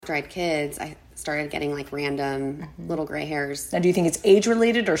After I had kids, I started getting like random little gray hairs. Now, do you think it's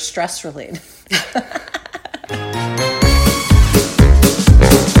age-related or stress-related?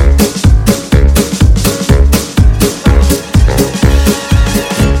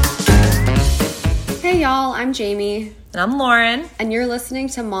 Hey y'all, I'm Jamie. And I'm Lauren. And you're listening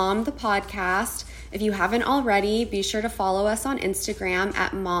to Mom the Podcast. If you haven't already, be sure to follow us on Instagram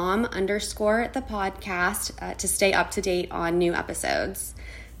at mom_the podcast to stay up to date on new episodes.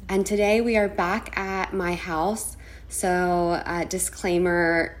 And today we are back at my house. So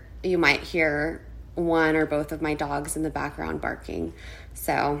disclaimer, you might hear one or both of my dogs in the background barking.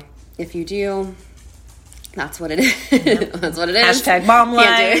 So if you do, that's what it is. Yep. That's what it is. Hashtag mom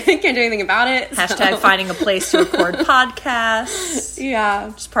life. Can't do anything about it. Hashtag finding a place to record podcasts. Yeah.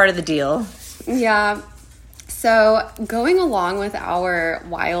 Just part of the deal. Yeah. So going along with our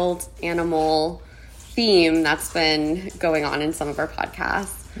wild animal theme that's been going on in some of our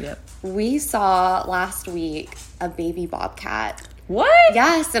podcasts, yep, we saw last week a baby bobcat. What?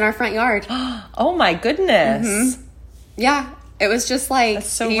 Yes, in our front yard. Oh my goodness. Mm-hmm. Yeah. It was just like... That's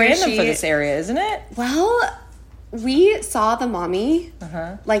so random for this area, isn't it? Well, we saw the mommy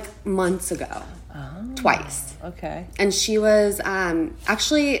like months ago. Twice. Okay. And she was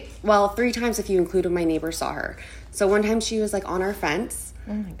actually, well, 3 times if you included my neighbor saw her. So one time she was like on our fence.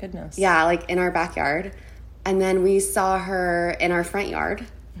 Oh my goodness. Yeah, like in our backyard. And then we saw her in our front yard.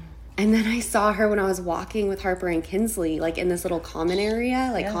 And then I saw her when I was walking with Harper and Kinsley, like in this little common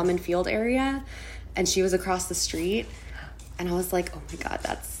area, like common field area. And she was across the street. And I was like, oh my God,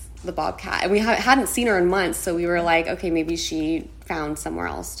 that's the bobcat. And we hadn't seen her in months. So we were like, okay, maybe she found somewhere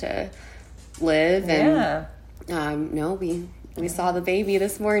else to live. And no, we saw the baby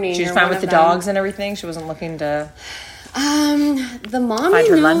this morning. She was fine with the dogs and everything? She wasn't looking to the mommy, find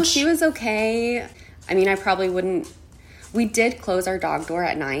her no, lunch? She was okay. I mean, I probably wouldn't. We did close our dog door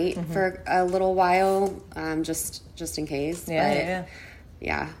at night for a little while, just in case.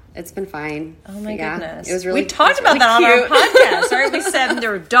 Yeah, it's been fine. Oh my goodness. It was really. We talked about really that cute. on our podcast, right? We said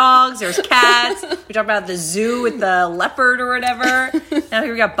there were dogs, there was cats. We talked about the zoo with the leopard or whatever. Now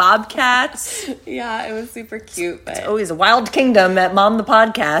here we got bobcats. Yeah, it was super cute. But it's always a wild kingdom at Mom the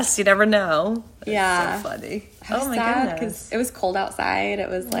Podcast. You never know. Yeah. It's so funny. Oh my goodness. Because it was cold outside. It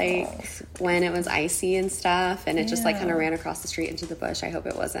was like when it was icy and stuff. And it just like kind of ran across the street into the bush. I hope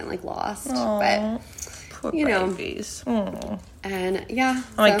it wasn't like lost. Aww. But poor you babies. know. And yeah.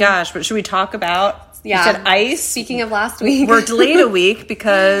 Oh my gosh. But should we talk about... Yeah. You said ice. Speaking of last week. We're delayed a week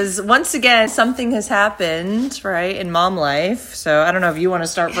because once again, something has happened, right, in mom life. So I don't know if you want to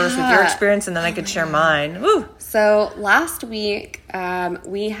start first with your experience and then I could share mine. Woo. So last week,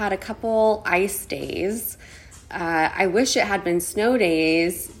 we had a couple ice days. I wish it had been snow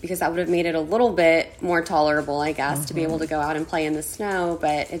days because that would have made it a little bit more tolerable, I guess, to be able to go out and play in the snow.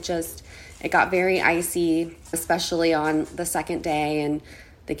 But it got very icy, especially on the second day. And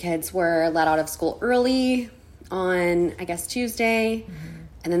the kids were let out of school early on, I guess, Tuesday.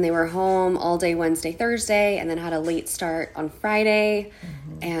 And then they were home all day Wednesday, Thursday, and then had a late start on Friday.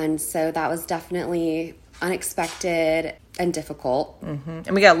 And so that was definitely unexpected and difficult. And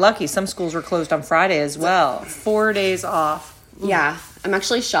we got lucky. Some schools were closed on Friday as well. 4 days off. Yeah. I'm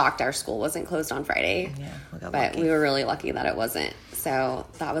actually shocked our school wasn't closed on Friday. Yeah, but lucky. we were really lucky that it wasn't. So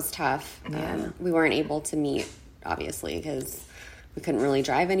that was tough. We weren't able to meet, obviously, because we couldn't really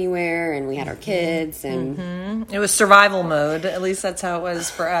drive anywhere, and we had our kids, and It was survival mode. At least that's how it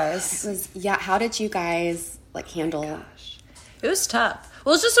was for us. it was. Yeah, how did you guys handle? It was tough.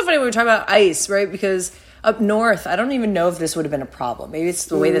 Well, it's just so funny when we talk about ice, right? Because up north, I don't even know if this would have been a problem. Maybe it's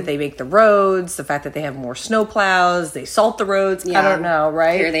the way that they make the roads, the fact that they have more snow plows, they salt the roads. I don't know,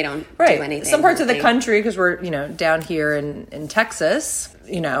 right? Here they don't do anything. Some parts of the country, because we're, down here in Texas,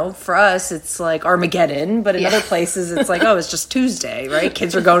 for us, it's like Armageddon. But in other places, it's like, oh, it's just Tuesday, right?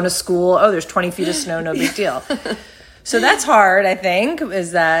 Kids are going to school. Oh, there's 20 feet of snow, no big deal. So that's hard, I think,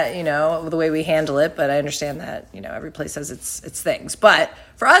 is that, the way we handle it. But I understand that, every place has its things. But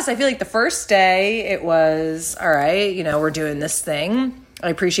for us, I feel like the first day it was, all right, we're doing this thing. I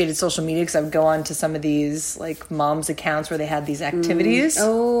appreciated social media because I would go on to some of these, like, moms' accounts where they had these activities.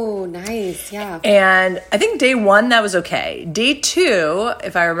 Oh, nice. Yeah. And I think day 1, that was okay. Day 2,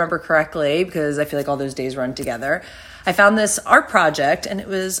 if I remember correctly, because I feel like all those days run together, I found this art project, and it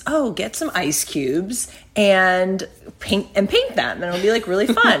was, get some ice cubes and paint them, and it'll be like really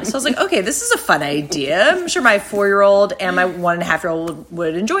fun. So I was like, okay, this is a fun idea. I'm sure my 4-year-old and my 1.5-year-old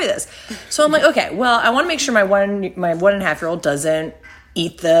would enjoy this. So I'm like, okay, well, I want to make sure my 1.5-year-old doesn't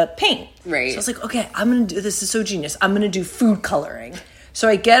eat the paint. Right. So I was like, okay, I'm gonna do this. Is so genius. I'm gonna do food coloring. So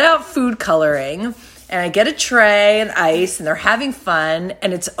I get out food coloring. and I get a tray and ice, and they're having fun,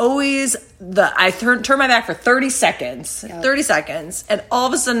 and it's always I turn my back for 30 seconds, Yep. 30 seconds, and all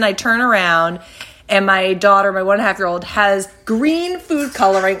of a sudden I turn around, and my daughter, my 1.5-year-old, has green food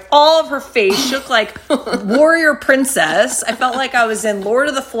coloring all of her face. She looked like warrior princess. I felt like I was in Lord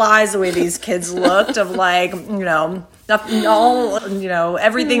of the Flies, the way these kids looked, of like, nothing,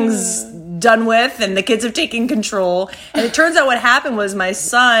 everything's done with, and the kids have taken control. And it turns out what happened was my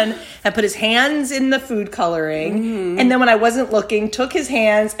son had put his hands in the food coloring, and then when I wasn't looking, took his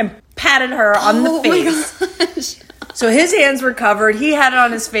hands and patted her on the face. My gosh. So his hands were covered. He had it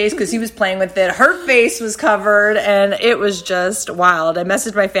on his face because he was playing with it. Her face was covered, and it was just wild. I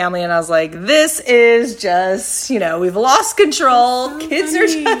messaged my family, and I was like, this is just, we've lost control. So Kids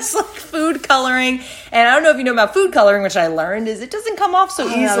funny. are just like food coloring. And I don't know if you know about food coloring, which I learned is it doesn't come off so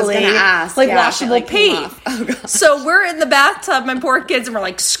easily. I was gonna ask. Like Yeah, washable if it, came paint. off. Oh, God. So we're in the bathtub, my poor kids, and we're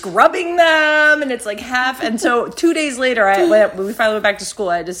like scrubbing them, and it's like half. And so 2 days later, when we finally went back to school,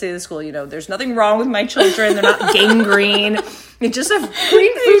 I had to say to the school, there's nothing wrong with my children. They're not gangrene. It's just a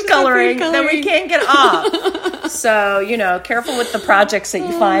green food coloring that we can't get off. So, careful with the projects that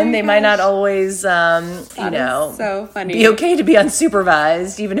you find. They might not always, so funny. be okay to be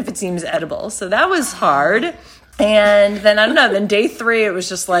unsupervised, even if it seems edible. So that was hard. And then, I don't know, then day 3, it was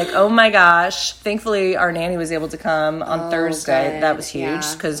just like, oh my gosh. Thankfully, our nanny was able to come on Thursday. Good. That was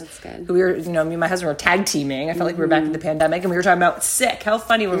huge because Yeah, we were, me and my husband were tag teaming. I felt like we were back in the pandemic, and we were talking about sick. How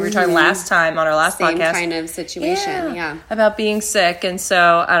funny when we were talking last time on our last Same podcast. kind of situation, yeah. About being sick. And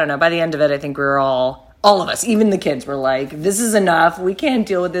so, I don't know, by the end of it, I think we were all of us, even the kids, were like, this is enough. We can't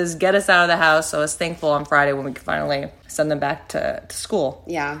deal with this. Get us out of the house. So I was thankful on Friday when we could finally send them back to school.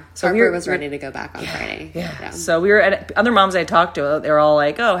 Yeah. So Harper was ready to go back on Friday. Yeah. So we were at other moms I talked to, they were all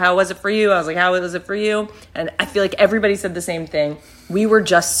like, oh, how was it for you? I was like, how was it for you? And I feel like everybody said the same thing. We were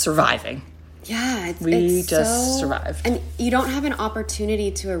just surviving. Yeah, We it's just survived. And you don't have an opportunity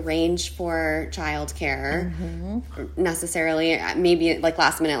to arrange for childcare necessarily. Maybe like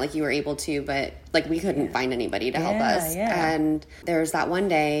last minute, like you were able to, but like we couldn't find anybody to help us. Yeah. And there was that one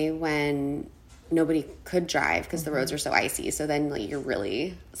day when nobody could drive because the roads were so icy. So then like you're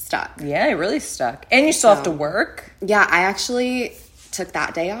really stuck. Yeah, it really stuck. And you still have to work. Yeah, I actually took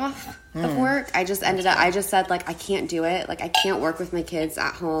that day off of work. I just said like, I can't do it. Like I can't work with my kids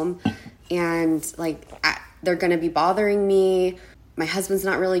at home. And like they're going to be bothering me. My husband's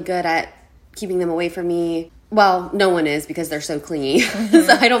not really good at keeping them away from me. Well, no one is because they're so clingy. So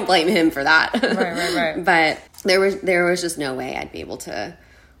I don't blame him for that. Right. But there was just no way I'd be able to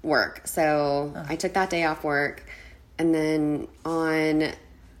work. So I took that day off work. And then on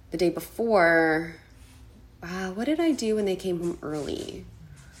the day before, what did I do when they came home early?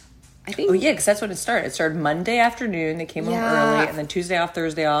 I think. Oh, yeah, because that's when it started. It started Monday afternoon. They came home early, and then Tuesday off,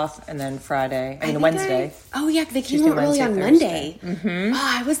 Thursday off, and then Friday. Wednesday. They came Tuesday, home early Wednesday, on Thursday. Monday. Oh,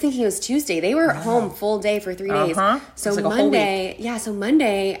 I was thinking it was Tuesday. They were home full day for 3 days. So It's like a whole Monday, so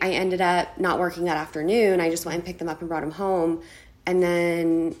Monday I ended up not working that afternoon. I just went and picked them up and brought them home. And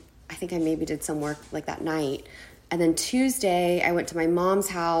then I think I maybe did some work like that night. And then Tuesday I went to my mom's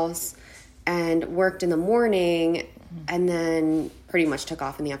house and worked in the morning, and then pretty much took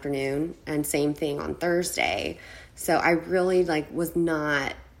off in the afternoon, and same thing on Thursday. So I really was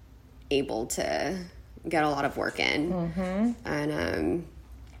not able to get a lot of work in. And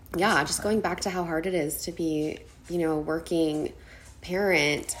just going back to how hard it is to be, a working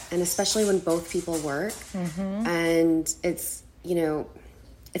parent, and especially when both people work. And it's,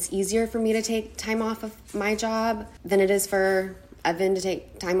 it's easier for me to take time off of my job than it is for Evan to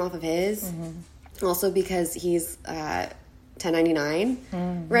take time off of his. Also because he's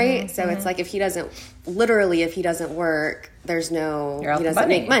 1099, right? So it's like if he doesn't work, there's he doesn't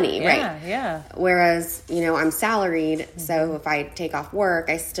make money, right? Yeah. Whereas, I'm salaried, so if I take off work,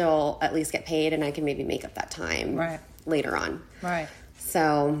 I still at least get paid, and I can maybe make up that time later on. Right.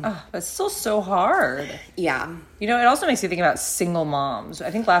 So, it's still so hard. Yeah. It also makes you think about single moms.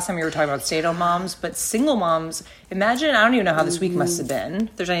 I think last time we were talking about stay-at-home moms, but single moms, imagine, I don't even know how this week must have been.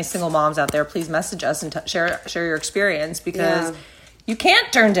 If there's any single moms out there, please message us and share your experience, because you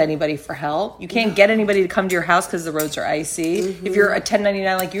can't turn to anybody for help. You can't get anybody to come to your house because the roads are icy. If you're a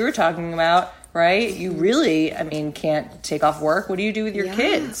 1099 like you were talking about, right? You really, can't take off work. What do you do with your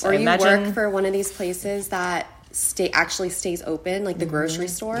kids? Or you work for one of these places that actually stays open, like the grocery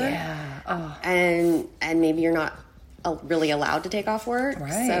store. And maybe you're not really allowed to take off work,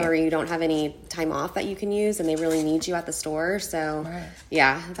 so, or you don't have any time off that you can use, and they really need you at the store. So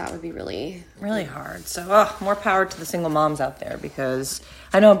that would be really hard. So more power to the single moms out there, because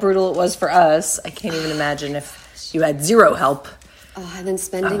I know how brutal it was for us. I can't even imagine if you had zero help Oh, and then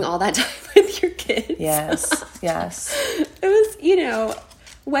spending all that time with your kids. Yes, yes. It was,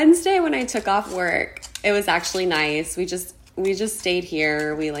 Wednesday when I took off work, it was actually nice. We just stayed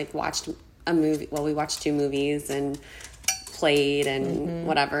here. We watched a movie. Well, we watched 2 movies and played and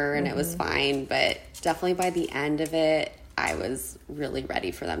whatever, and it was fine. But definitely by the end of it, I was really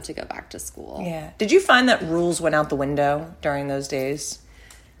ready for them to go back to school. Yeah. Did you find that rules went out the window during those days?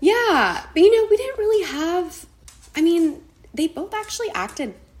 Yeah. But, we didn't really have... I mean, they both actually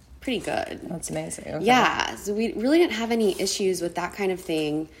acted pretty good. That's amazing. Okay. Yeah. So we really didn't have any issues with that kind of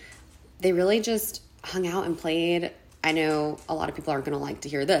thing. They really just hung out and played. I know a lot of people aren't going to like to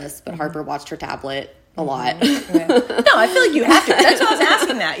hear this, but Harper watched her tablet a lot. Yeah. No, I feel like you have to. That's why I was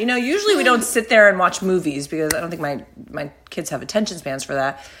asking that. Usually we don't sit there and watch movies because I don't think my kids have attention spans for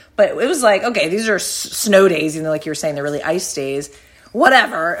that. But it was like, okay, these are snow days, like you were saying, they're really ice days.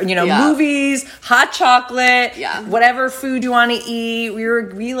 Whatever, movies, hot chocolate, whatever food you want to eat. We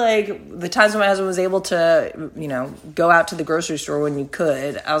the times when my husband was able to, go out to the grocery store when you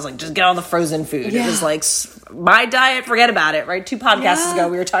could, I was like, just get all the frozen food. Yeah. It was like, my diet, forget about it, right? 2 podcasts ago,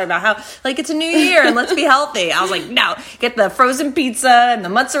 we were talking about how, it's a new year and let's be healthy. I was like, no, get the frozen pizza and the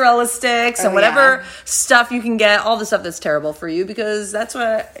mozzarella sticks and whatever stuff you can get, all the stuff that's terrible for you, because that's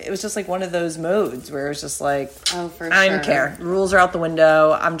what, it was just like one of those modes where it was just like, oh, for I don't even care. The rules are out the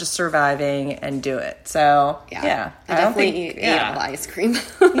window. I'm just surviving and do it. So yeah. I definitely ate all the ice cream. The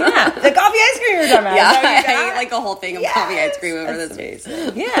coffee ice cream you're talking about. Yeah, I ate a whole thing of coffee ice cream over this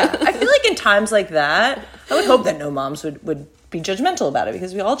week. Yeah, I feel like in times like that, I would hope that no moms would be judgmental about it,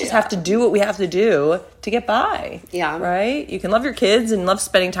 because we all just have to do what we have to do to get by. Yeah. Right? You can love your kids and love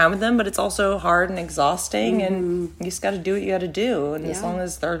spending time with them, but it's also hard and exhausting, and you just got to do what you got to do. And as long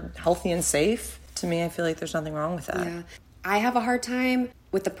as they're healthy and safe, to me, I feel like there's nothing wrong with that. Yeah. I have a hard time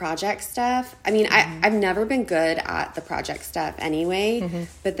with the project stuff. I mean, I've never been good at the project stuff anyway,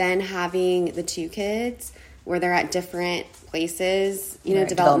 but then having the 2 kids where they're at different places,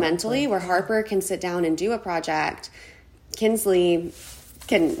 developmentally, where Harper can sit down and do a project, Kinsley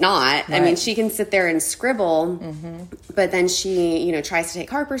can not. Right. I mean, she can sit there and scribble, but then she, tries to take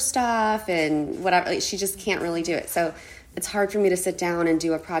Harper's stuff and whatever. She just can't really do it. So it's hard for me to sit down and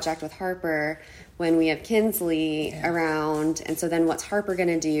do a project with Harper when we have Kinsley around. And so then what's Harper going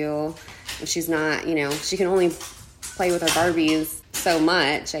to do if she's not, she can only play with her Barbies so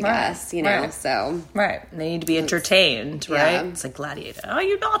much, I guess, so. Right. They need to be entertained, right? Yeah. It's like Gladiator. Are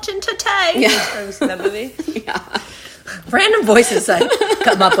you not entertained? Yeah. Have you seen that movie? Yeah. Random voices I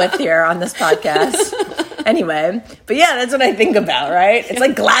come up with here on this podcast. Anyway, but yeah, that's what I think about, right? It's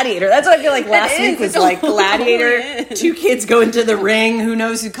like Gladiator. That's what I feel like last week was like Gladiator. 2 kids go into the ring. Who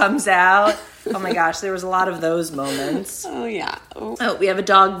knows who comes out? Oh my gosh, there was a lot of those moments. Oh yeah. Oh, we have a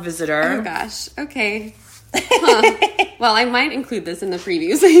dog visitor. Oh gosh. Okay. Huh. Well, I might include this in the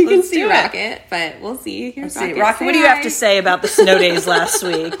preview so you can see Rocket, but we'll see. Here's Rocket. Rocket, what do you have to say about the snow days last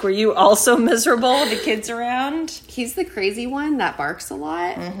week? Were you also miserable with the kids around? He's the crazy one that barks a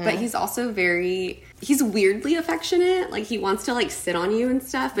lot, but he's also he's weirdly affectionate. Like, he wants to, sit on you and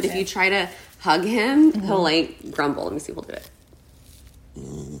stuff, but if you try to hug him, he'll, grumble. Let me see if we'll do it.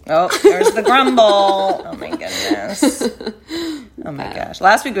 Oh, there's the grumble. Oh my goodness. Oh my gosh.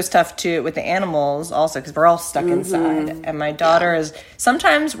 Last week was tough too with the animals also, because we're all stuck inside. And my daughter is,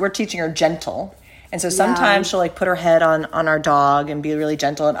 sometimes we're teaching her gentle. And so sometimes she'll put her head on our dog and be really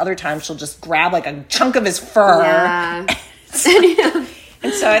gentle. And other times she'll just grab a chunk of his fur. Yeah.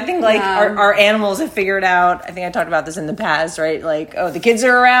 And so I think our animals have figured out, I think I talked about this in the past, right? The kids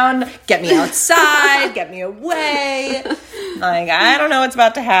are around, get me outside, get me away. I don't know what's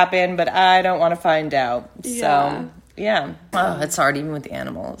about to happen, but I don't want to find out. Yeah. So, yeah. Oh, it's hard even with the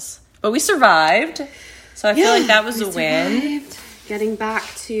animals. But we survived. So I feel like that was a win. Getting back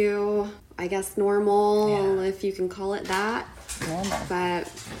to, I guess, normal, if you can call it that. Normal.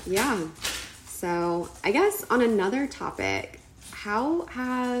 But, yeah. So I guess on another topic, how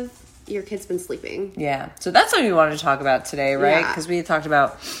have your kids been sleeping? Yeah. So that's what we wanted to talk about today, right? Because we had talked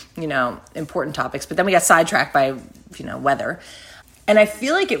about, important topics, but then we got sidetracked by, weather. And I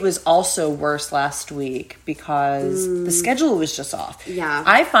feel like it was also worse last week because the schedule was just off. Yeah.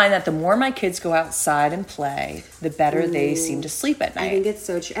 I find that the more my kids go outside and play, the better they seem to sleep at night. I think it's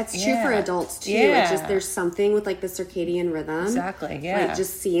so true. It's true for adults too. Yeah. It's just there's something with the circadian rhythm. Exactly. Yeah.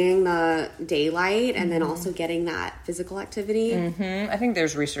 Just seeing the daylight and then also getting that physical activity. I think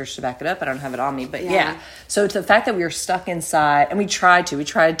there's research to back it up. I don't have it on me, but yeah. So to the fact that we were stuck inside, and we tried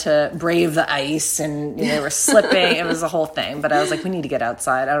to brave the ice, and we're slipping. It was a whole thing. But I was like, we need to get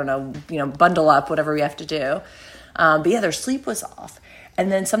outside. I don't know, bundle up, whatever we have to do. But yeah, their sleep was off.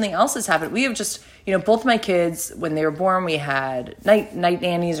 And then something else has happened. We have just, both my kids, when they were born, we had night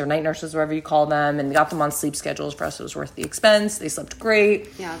nannies or night nurses, whatever you call them, and we got them on sleep schedules. For us, it was worth the expense. They slept great.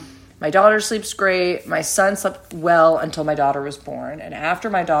 Yeah. My daughter sleeps great. My son slept well until my daughter was born. And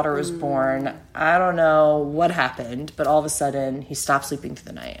after my daughter was born, I don't know what happened, but all of a sudden he stopped sleeping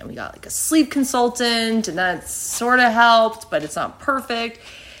through the night. And we got like a sleep consultant, and that sort of helped, but it's not perfect.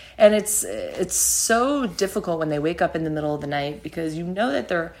 And it's so difficult when they wake up in the middle of the night, because you know that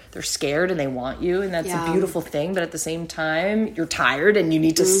they're scared and they want you, and that's a beautiful thing. But at the same time, you're tired and you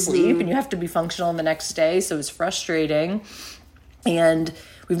need to sleep, and you have to be functional the next day. So it's frustrating. And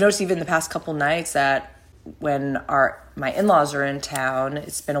we've noticed even the past couple nights that when my in-laws are in town,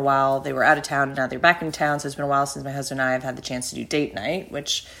 it's been a while. They were out of town, and now they're back in town. So it's been a while since my husband and I have had the chance to do date night,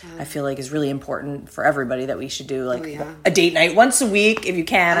 which I feel like is really important for everybody, that we should do a date night once a week if you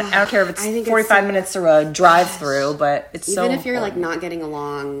can. I don't care if it's 45 minutes or a drive-through, but it's even so if you're important. not getting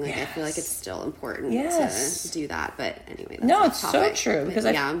along, I feel like it's still important to do that. But anyway, it's so true, because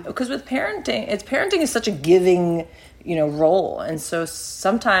because with parenting is such a giving role, and so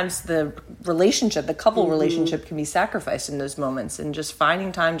sometimes the couple relationship can be sacrificed in those moments, and just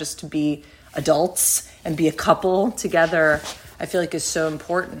finding time just to be adults and be a couple together, I feel like is so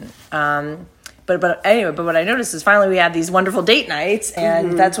important. But anyway, what I noticed is finally we had these wonderful date nights,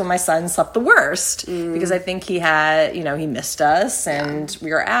 and that's when my son slept the worst, because I think he had, he missed us, and we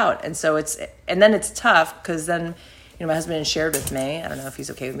were out, and so then it's tough, because then my husband had shared with me, I don't know if he's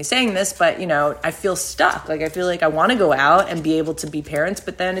okay with me saying this, but, I feel stuck. Like, I feel like I want to go out and be able to be parents,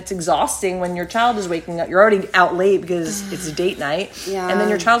 but then it's exhausting when your child is waking up. You're already out late because it's a date night. Yeah. And then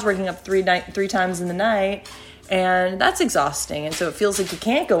your child's waking up three times in the night, and that's exhausting. And so it feels like you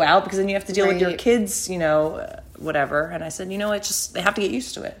can't go out, because then you have to deal with your kids, whatever. And I said, they have to get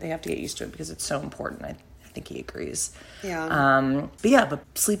used to it. They have to get used to it, because it's so important. I think he agrees. Yeah. But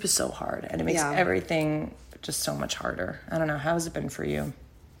sleep is so hard, and it makes everything just so much harder. I don't know. How has it been for you?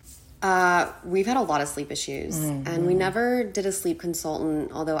 We've had a lot of sleep issues, and we never did a sleep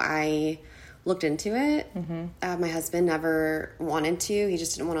consultant, although I looked into it. My husband never wanted to. He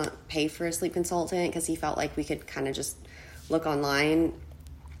just didn't want to pay for a sleep consultant, because he felt like we could kind of just look online.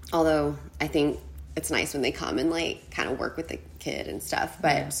 Although I think it's nice when they come and kind of work with the kid and stuff.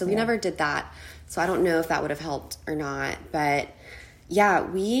 But so we never did that. So I don't know if that would have helped or not. But yeah,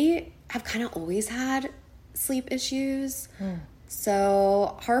 we have kind of always had sleep issues.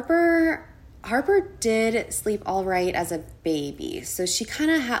 So Harper did sleep all right as a baby. So she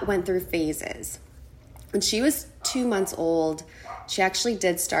kind of went through phases. When she was 2 months old, she actually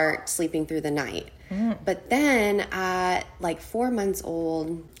did start sleeping through the night. But then at 4 months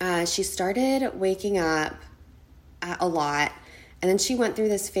old, she started waking up a lot. And then she went through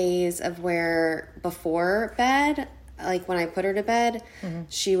this phase of where before bed, when I put her to bed,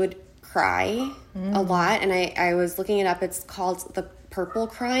 she would cry a lot. And I was looking it up. It's called the purple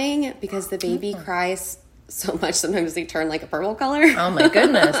crying, because the baby cries so much sometimes they turn like a purple color. Oh my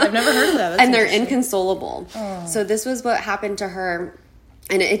goodness, I've never heard of that. That's and they're inconsolable. So this was what happened to her,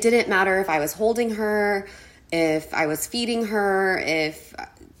 and it didn't matter if I was holding her, if I was feeding her, if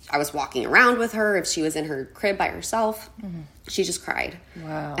I was walking around with her, if she was in her crib by herself. She just cried.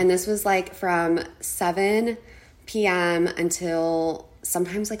 Wow. And this was from 7 p.m. until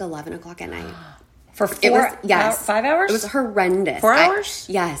sometimes 11 o'clock at night. For 5 hours? It was horrendous. 4 hours?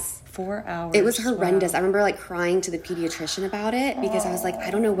 Yes. 4 hours. It was horrendous. Wow. I remember crying to the pediatrician about it, because I was I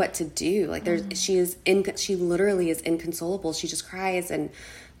don't know what to do. She literally is inconsolable. She just cries. And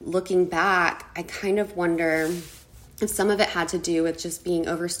looking back, I kind of wonder if some of it had to do with just being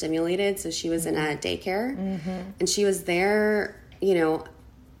overstimulated. So she was in a daycare, and she was there,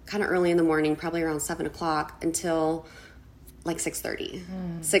 kind of early in the morning, probably around 7 o'clock until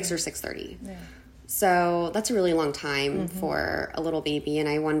 6:30, 6 or 6:30. Yeah. So that's a really long time for a little baby. And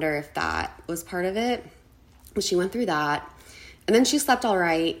I wonder if that was part of it. But she went through that, and then she slept all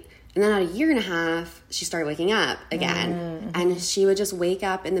right. And then at 1.5 years, she started waking up again. And she would just wake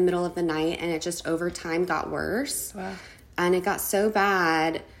up in the middle of the night, and it just over time got worse. Wow. And it got so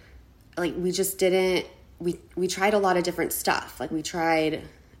bad, we just didn't, we tried a lot of different stuff. We tried,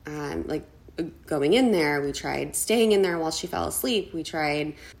 going in there. We tried staying in there while she fell asleep. We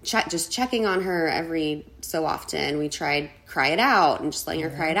tried just checking on her every so often. We tried cry it out and just letting her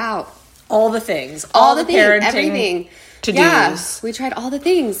cry it out. All the things. All the parenting everything. To-dos. Yeah, we tried all the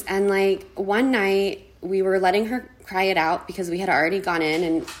things. And one night we were letting her cry it out, because we had already gone in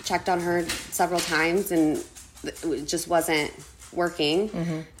and checked on her several times, and it just wasn't working.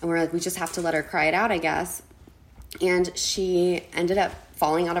 And we're we just have to let her cry it out, I guess. And she ended up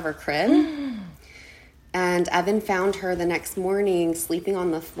falling out of her crib. And Evan found her the next morning sleeping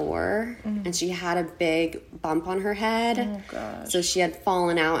on the floor, and she had a big bump on her head. Oh, gosh. So she had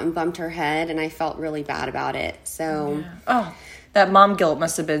fallen out and bumped her head, and I felt really bad about it. So, that mom guilt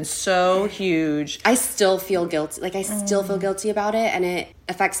must have been so huge. I still feel guilty. Like, I still feel guilty about it, and it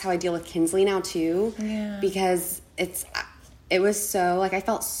affects how I deal with Kinsley now, too. Yeah. Because it was so, like, I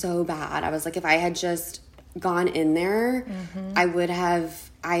felt so bad. I was like, if I had just gone in there, I would have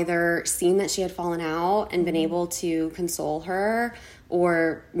either seen that she had fallen out and been able to console her,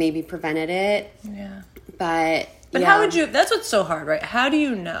 or maybe prevented it. Yeah. But how would you, that's what's so hard, right? How do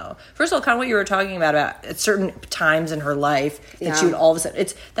you know? First of all, kind of what you were talking about at certain times in her life that she would all of a sudden,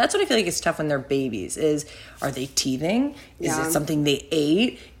 that's what I feel like is tough when they're babies is, are they teething? Is it something they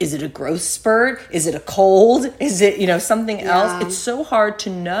ate? Is it a growth spurt? Is it a cold? Is it, something else? It's so hard to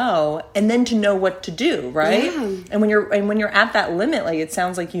know, and then to know what to do, right? Yeah. And when you're at that limit, like it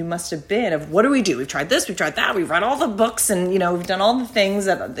sounds like you must have been of, what do we do? We've tried this, we've tried that, we've read all the books, and we've done all the things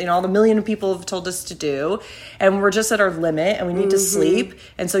that all the million of people have told us to do, and we're just at our limit, and we need to sleep.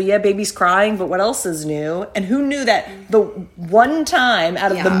 And so baby's crying, but what else is new? And who knew that the one time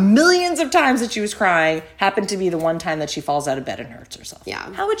out of the millions of times that she was crying happened to be the one time that she falls out of bed and hurts herself?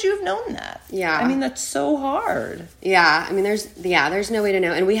 Yeah. How would you have known that? Yeah. I mean, that's so hard. Yeah. I mean, there's no way to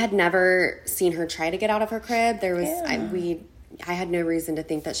know. And we had never seen her try to get out of her crib. There was, I had no reason to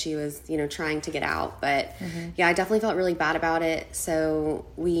think that she was, trying to get out. But I definitely felt really bad about it. So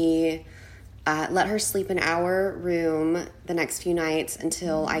we let her sleep in our room the next few nights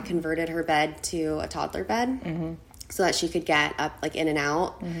until I converted her bed to a toddler bed. So that she could get up, like, in and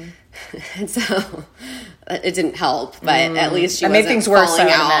out. And so it didn't help, but at least she wasn't made things worse, falling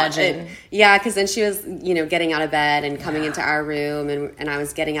I would out. imagine. Because then she was, getting out of bed and coming into our room, and I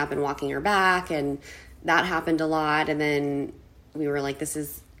was getting up and walking her back, and that happened a lot. And then we were like, this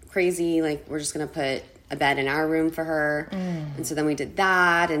is crazy. Like, we're just going to put a bed in our room for her. And so then we did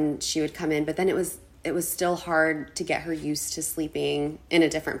that, and she would come in. But then it was still hard to get her used to sleeping in a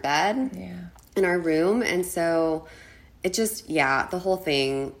different bed in our room. And so it just, the whole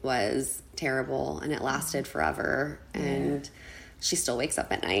thing was terrible, and it lasted forever. And she still wakes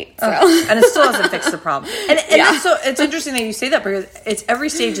up at night. So. And it still hasn't fixed the problem. And it's interesting that you say that, because every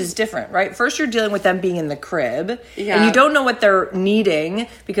stage is different, right? First, you're dealing with them being in the crib, and you don't know what they're needing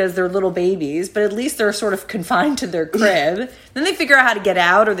because they're little babies, but at least they're sort of confined to their crib. Then they figure out how to get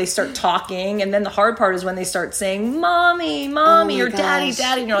out, or they start talking, and then the hard part is when they start saying, "Mommy, mommy," or "Daddy,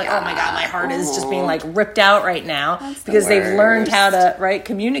 daddy," and you're like, "Oh my God, my heart is just being like ripped out right now," because they've learned how to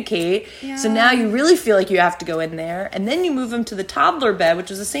communicate. So now you really feel like you have to go in there, and then you move them to the toddler bed, which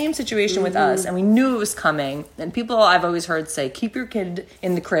was the same situation with us, and we knew it was coming. And people I've always heard say, keep your kid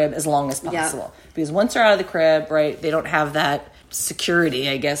in the crib as long as possible, because once they're out of the crib, right, they don't have that security,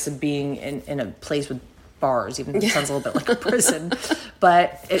 I guess, of being in a place with bars, even if it sounds a little bit like a prison,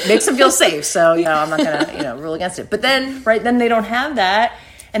 but it makes them feel safe. So, I'm not gonna, rule against it. But then, then they don't have that.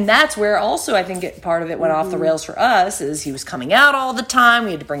 And that's where also I think part of it went off the rails for us, is he was coming out all the time.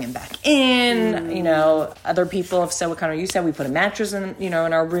 We had to bring him back in. Other people have said what kind of you said. We put a mattress in, in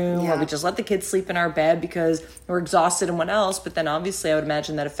our room, or we just let the kids sleep in our bed because we're exhausted and what else. But then obviously I would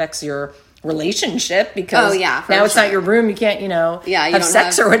imagine that affects your relationship, because now it's not your room. You can't, have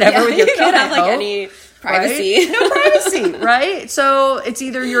sex or whatever with your kid. You don't have any privacy. Right? No privacy, right? So it's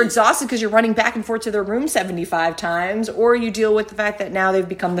either you're exhausted because you're running back and forth to their room 75 times, or you deal with the fact that now they've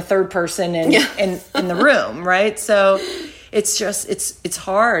become the third person in the room, right? So it's just, it's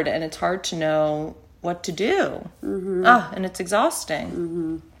hard, and it's hard to know what to do. And it's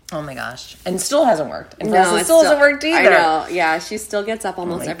exhausting. Oh my gosh. And it still hasn't worked. And no, it still hasn't worked either. I know. Yeah, she still gets up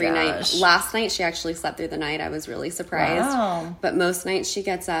almost every night. Last night, she actually slept through the night. I was really surprised. Wow. But most nights she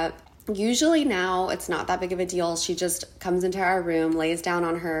gets up. Usually now it's not that big of a deal. She just comes into our room, lays down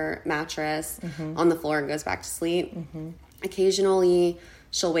on her mattress on the floor, and goes back to sleep. Occasionally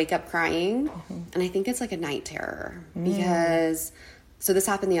she'll wake up crying, and I think it's like a night terror, because so this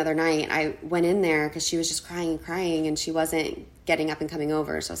happened the other night. I went in there because she was just crying, and she wasn't getting up and coming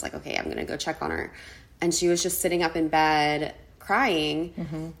over. So I was like, okay, I'm going to go check on her. And she was just sitting up in bed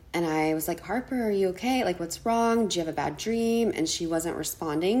crying. And I was like, Harper, are you okay? Like, what's wrong? Did you have a bad dream? And she wasn't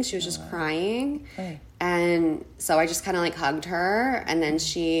responding. She was just crying. And so I just kind of like hugged her, and then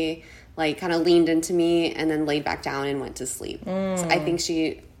she like kind of leaned into me and then laid back down and went to sleep. So I think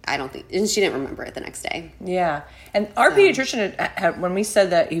she I don't think, and she didn't remember it the next day. Yeah. And our pediatrician had, when we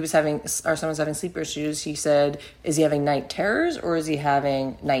said that our son was having sleep issues, he said, is he having night terrors or is he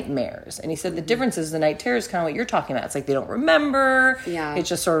having nightmares? And he said the difference is the night terrors kind of what you're talking about. It's like they don't remember. Yeah. It's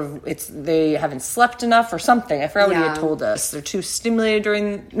just sort of, they haven't slept enough or something. I forgot what he had told us. They're too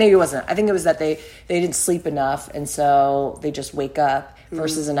stimulated maybe it wasn't. I think it was that they didn't sleep enough and so they just wake up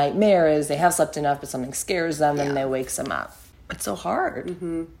versus a nightmare is they have slept enough but something scares them and they wakes them up. It's so hard.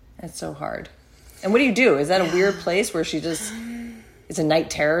 Mm-hmm. It's so hard. And what do you do? Is that a weird place where it's a night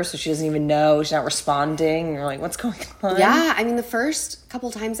terror, so she doesn't even know, she's not responding, and you're like, what's going on? Yeah, I mean, the first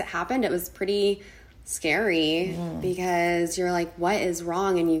couple times it happened, it was pretty scary because you're like, what is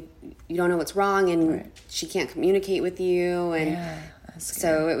wrong? And you don't know what's wrong, and she can't communicate with you. And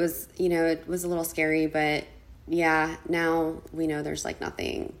so it was, it was a little scary, but yeah, now we know there's like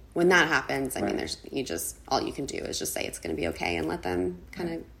nothing. When that happens, I mean, all you can do is just say it's going to be okay and let them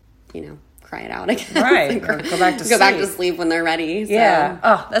kind of, cry it out again. Right. Or go back to sleep. Go back to sleep when they're ready. So. Yeah.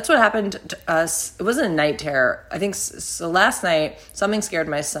 Oh, that's what happened to us. It wasn't a night terror. I think so. Last night, something scared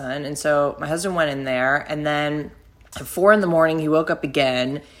my son. And so my husband went in there. And then at 4 a.m, he woke up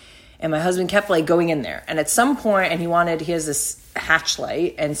again. And my husband kept like going in there. And at some point, and he has this hatch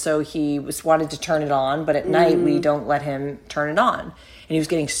light. And so he wanted to turn it on. But at night, we don't let him turn it on. And he was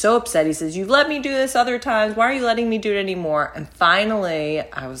getting so upset. He says, you've let me do this other times. Why are you letting me do it anymore? And finally,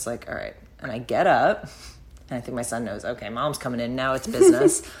 I was like, all right. And I get up. And I think my son knows, okay, mom's coming in. Now it's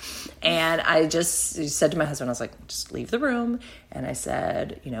business. And I just said to my husband, I was like, just leave the room. And I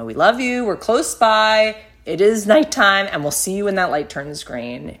said, we love you. We're close by. It is nighttime. And we'll see you when that light turns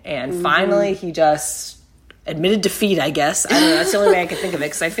green. And finally, he just admitted defeat, I guess. I don't know. That's the only way I could think of it.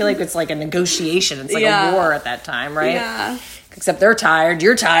 Because I feel like it's like a negotiation. It's like a war at that time, right? Yeah. Except they're tired,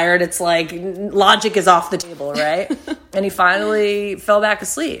 you're tired. It's like logic is off the table, right? And he finally fell back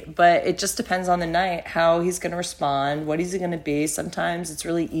asleep. But it just depends on the night, how he's going to respond, what he's going to be. Sometimes it's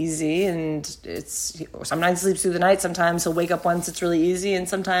really easy, and sometimes he sleeps through the night. Sometimes he'll wake up once it's really easy, and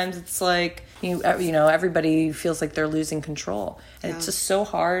sometimes it's like everybody feels like they're losing control, and it's just so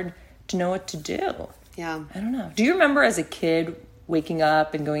hard to know what to do. Yeah, I don't know. Do you remember as a kid waking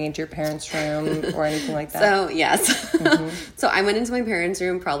up and going into your parents' room or anything like that? So, yes. So I went into my parents'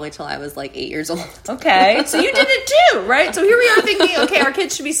 room probably till I was like 8 years old. Okay. So you did it too, right? So here we are thinking, okay, our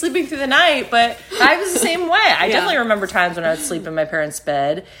kids should be sleeping through the night, but I was the same way. I definitely remember times when I would sleep in my parents'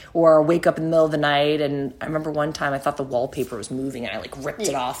 bed or wake up in the middle of the night, and I remember one time I thought the wallpaper was moving and I like ripped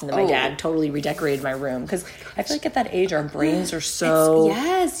it off, and then my dad totally redecorated my room, because I feel like at that age our brains are so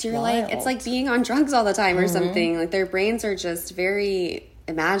you're wild. Like, it's like being on drugs all the time or something. Like their brains are just very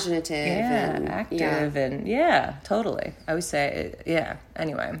imaginative and active and totally. I would say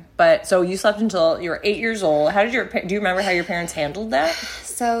anyway, but so you slept until you were 8 years old. Do you remember how your parents handled that?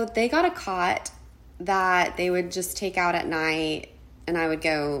 So they got a cot that they would just take out at night, and I would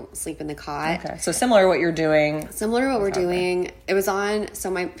go sleep in the cot. Okay, so similar to what you're doing. Similar to what we're doing. It was on.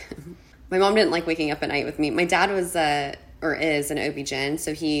 So my mom didn't like waking up at night with me. My dad was is an OB-GYN,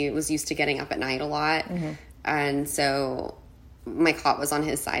 so he was used to getting up at night a lot, and so my cot was on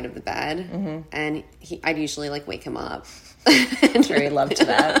his side of the bed, and I'd usually like wake him up. I'm sure he loved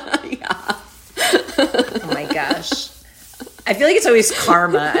that. Yeah. Oh my gosh. I feel like it's always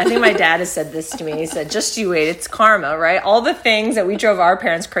karma. I think my dad has said this to me. He said, just you wait, it's karma, right? All the things that we drove our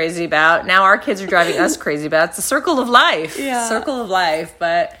parents crazy about, now our kids are driving us crazy about. It's the circle of life. Yeah. Circle of life,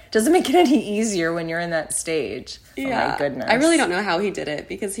 but it doesn't make it any easier when you're in that stage. Yeah. Oh my goodness. I really don't know how he did it,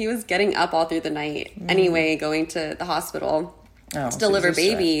 because he was getting up all through the night anyway, going to the hospital to deliver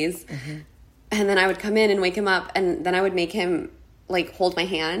babies. And then I would come in and wake him up, and then I would make him like hold my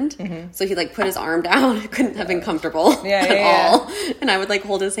hand, so he like put his arm down. I couldn't have been comfortable at all, and I would like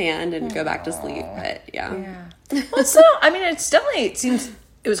hold his hand and go back to sleep. But well, so I mean, it seems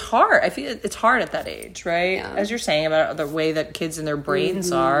it was hard. I feel it's hard at that age, right? As you're saying about the way that kids and their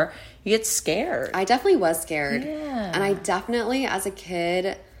brains are, you get scared. I definitely was scared, and I definitely as a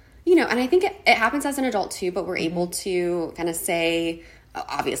kid, and I think it happens as an adult too, but we're able to kind of say,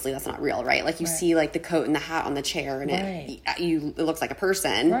 obviously that's not real, right? Like you see like the coat and the hat on the chair, and it looks like a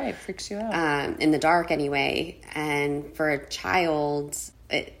person, right? Freaks you out in the dark anyway. And for a child,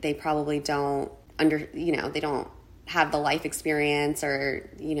 they probably don't they don't have the life experience or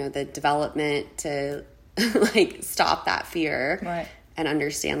the development to like stop that fear, right? And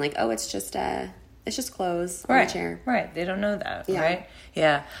understand like, oh, it's just a It's just clothes on a chair. Right. They don't know that, right?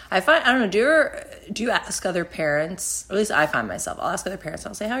 Yeah. I don't know, do you ask other parents, or at least I find myself, I'll ask other parents,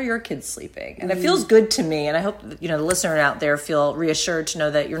 I'll say, how are your kids sleeping? And it feels good to me, and I hope, the listener out there feel reassured to know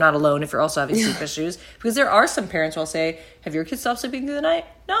that you're not alone if you're also having sleep issues. Because there are some parents who will say, have your kids stopped sleeping through the night?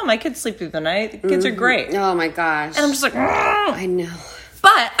 No, my kids sleep through the night. The kids are great. Oh my gosh. And I'm just like, I know.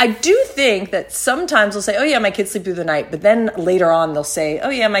 But I do think that sometimes they'll say, oh, yeah, my kid sleep through the night. But then later on, they'll say,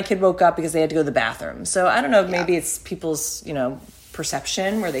 oh, yeah, my kid woke up because they had to go to the bathroom. So I don't know, maybe it's people's,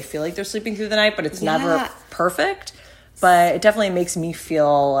 perception where they feel like they're sleeping through the night, but it's never perfect. But it definitely makes me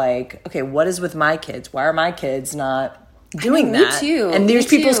feel like, okay, what is with my kids? Why are my kids not doing that? Me too. And there's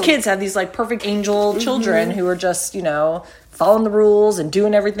people's kids have these like perfect angel children who are just, following the rules and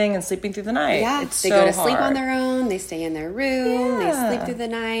doing everything and sleeping through the night. Yeah, they go to sleep on their own. They stay in their room. They sleep through the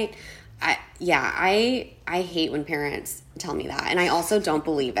night. I hate when parents tell me that, and I also don't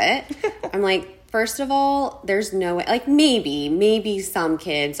believe it. I'm like, first of all, there's no way. Like maybe some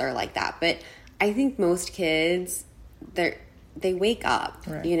kids are like that, but I think most kids they wake up.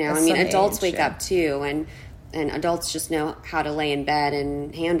 Right. Adults wake up too, and adults just know how to lay in bed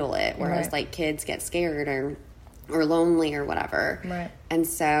and handle it, whereas like kids get scared or lonely or whatever. Right. And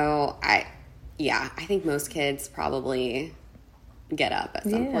so I think most kids probably get up at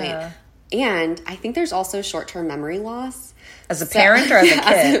some point. And I think there's also short-term memory loss. As a parent or as a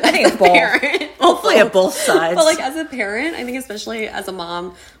kid? I think it's both. Parent. Hopefully at both sides. But like as a parent, I think especially as a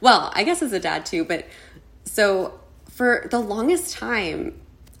mom, well, I guess as a dad too, but so for the longest time,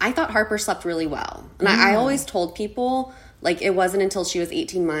 I thought Harper slept really well. And I always told people, like, it wasn't until she was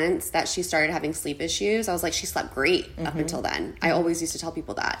 18 months that she started having sleep issues. I was like, she slept great up until then. I always used to tell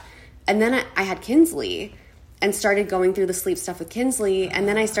people that. And then I had Kinsley and started going through the sleep stuff with Kinsley. And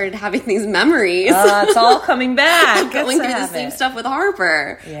then I started having these memories. It's all coming back. Going through the sleep stuff with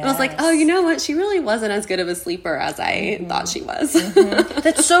Harper. Yes. And I was like, oh, you know what? She really wasn't as good of a sleeper as I thought she was.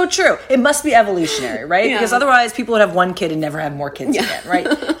 That's so true. It must be evolutionary, right? Yeah. Because otherwise people would have one kid and never have more kids again,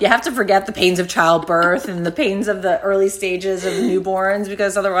 right? You have to forget the pains of childbirth and the pains of the early stages of newborns,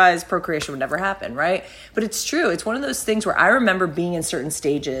 because otherwise procreation would never happen, right? But it's true. It's one of those things where I remember being in certain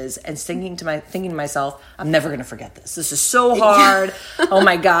stages and thinking to myself, I'm never going to forget this. This is so hard. Oh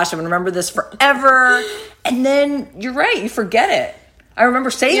my gosh, I'm going to remember this forever. And then you're right, you forget it. I remember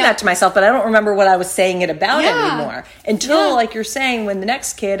saying that to myself, but I don't remember what I was saying it about anymore. Until, like you're saying, when the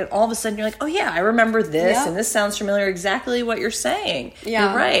next kid, and all of a sudden you're like, oh yeah, I remember this, and this sounds familiar, exactly what you're saying. Yeah.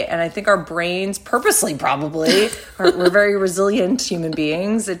 You're right. And I think our brains, purposely probably, we're very resilient human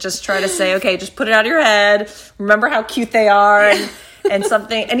beings that just try to say, okay, just put it out of your head. Remember how cute they are. And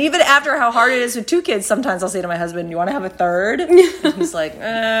something, and even after how hard it is with two kids, sometimes I'll say to my husband, you want to have a third? And he's like,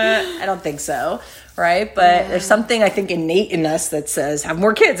 I don't think so. Right? But there's something I think innate in us that says, have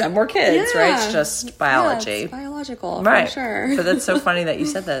more kids, right? It's just biology. It's biological, right. For sure. But that's so funny that you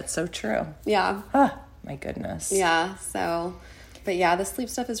said that. It's so true. Yeah. Oh, my goodness. Yeah, so, but yeah, the sleep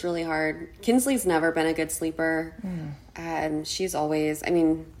stuff is really hard. Kinsley's never been a good sleeper. And she's always,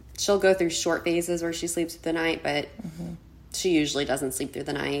 she'll go through short phases where she sleeps through the night, but she usually doesn't sleep through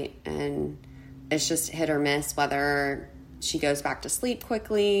the night, and it's just hit or miss whether she goes back to sleep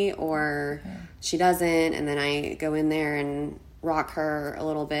quickly or she doesn't, and then I go in there and rock her a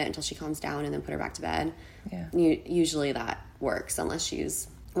little bit until she calms down and then put her back to bed. Usually that works unless she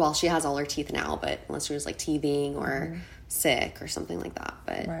has all her teeth now, but unless she was like teething or sick or something like that.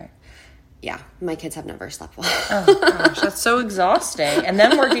 But yeah, my kids have never slept well. Oh gosh, that's so exhausting. And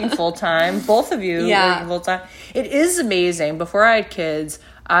then working full time, both of you working full time. It is amazing. Before I had kids,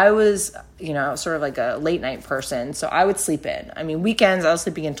 I was, sort of like a late night person. So I would sleep in. Weekends, I was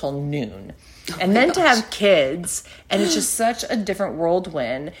sleeping until noon. And then to have kids, and it's just such a different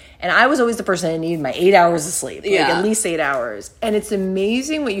whirlwind. And I was always the person that needed my 8 hours of sleep, at least 8 hours. And it's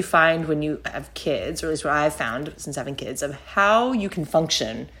amazing what you find when you have kids, or at least what I've found since having kids, of how you can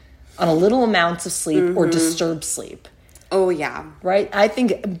function on a little amounts of sleep or disturbed sleep. Oh, yeah. Right? I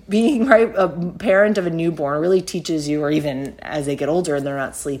think being a parent of a newborn really teaches you, or even as they get older and they're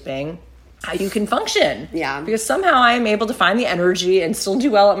not sleeping, how you can function. Yeah. Because somehow I am able to find the energy and still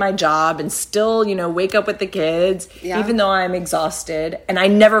do well at my job and still, wake up with the kids, even though I'm exhausted. And I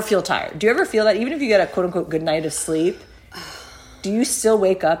never feel tired. Do you ever feel that? Even if you get a quote-unquote good night of sleep, do you still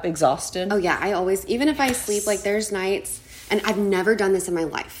wake up exhausted? Oh, yeah. I always, even if I sleep, like there's nights, and I've never done this in my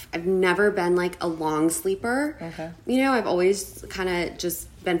life. I've never been like a long sleeper. Okay. I've always kind of just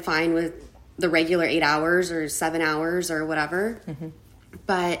been fine with the regular 8 hours or 7 hours or whatever.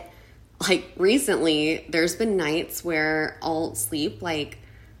 But like recently, there's been nights where I'll sleep like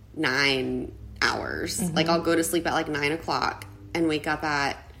 9 hours. Like I'll go to sleep at like 9 o'clock and wake up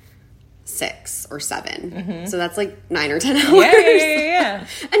at 6 or 7. So that's like 9 or 10 hours. Yeah.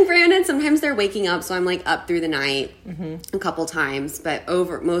 And granted, sometimes they're waking up, so I'm like up through the night a couple times, but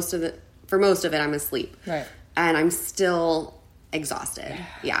for most of it, I'm asleep. Right. And I'm still exhausted.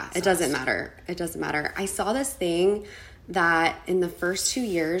 Yeah, it doesn't matter. It doesn't matter. I saw this thing that in the first 2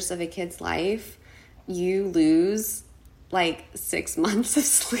 years of a kid's life, you lose like 6 months of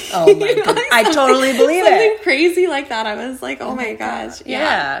sleep. Oh my god, I totally believe something it. crazy like that. I was like, oh my gosh,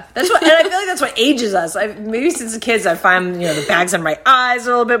 yeah. That's what, and I feel like that's what ages us. Maybe since the kids, I find the bags under my eyes a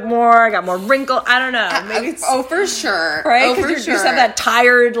little bit more. I got more wrinkle. I don't know. Maybe it's, for sure, right? Oh, for you sure. just have that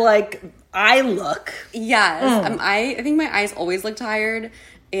tired eye look. Yes, I think my eyes always look tired,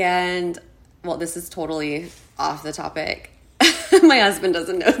 and well, this is totally off the topic. My husband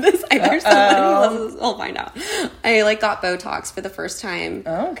doesn't know this either. So he'll find out. I got Botox for the first time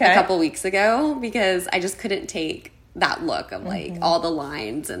a couple weeks ago because I just couldn't take that look of all the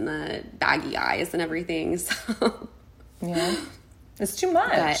lines and the baggy eyes and everything. So yeah, it's too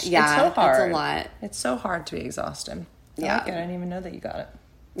much. But, yeah, it's so hard. It's a lot. It's so hard to be exhausted. Yeah, I didn't even know that you got it.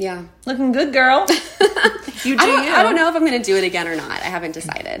 Yeah, looking good, girl. You do. I don't know if I'm going to do it again or not. I haven't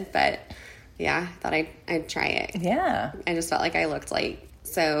decided, but. Yeah, I thought I'd try it. Yeah. I just felt like I looked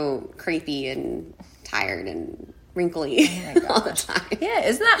so crepey and tired and wrinkly all the time. Yeah,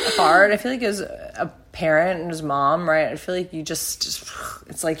 isn't that hard? I feel like as a parent and as a mom, right? I feel like you just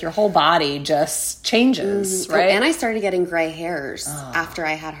it's like your whole body just changes, right? And I started getting gray hairs after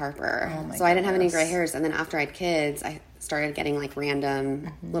I had Harper. So I didn't have any gray hairs. And then after I had kids, I started getting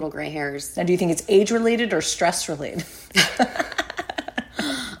random little gray hairs. Now, do you think it's age related or stress related?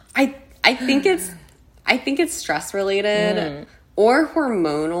 I think it's stress related or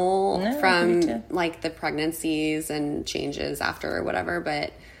hormonal from the pregnancies and changes after or whatever.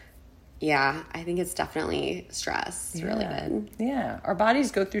 But yeah, I think it's definitely stress related. Yeah, our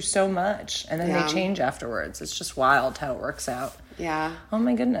bodies go through so much and then they change afterwards. It's just wild how it works out. Yeah. Oh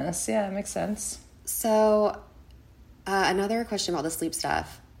my goodness. Yeah, it makes sense. So another question about the sleep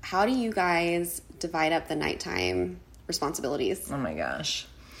stuff. How do you guys divide up the nighttime responsibilities? Oh my gosh.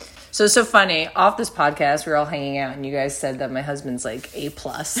 So it's so funny. Off this podcast, we were all hanging out, and you guys said that my husband's A+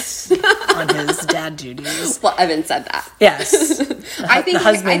 on his dad duties. Well, Evan said that. Yes, I think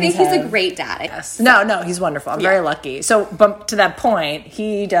he's a great dad. Yes. No, he's wonderful. I'm very lucky. So, but to that point,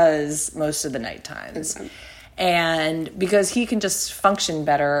 he does most of the night times. And because he can just function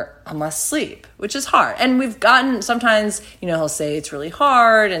better on less sleep, which is hard. And we've gotten, sometimes, he'll say it's really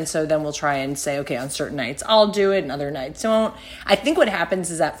hard. And so then we'll try and say, okay, on certain nights I'll do it and other nights don't. I think what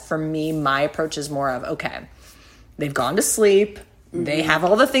happens is that for me, my approach is more of, okay, they've gone to sleep. They have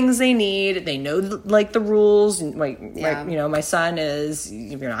all the things they need. They know the rules. And my son is,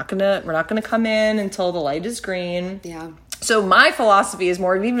 we're not gonna come in until the light is green. Yeah. So my philosophy is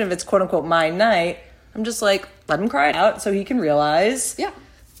more, even if it's quote unquote my night, I'm just let him cry it out so he can realize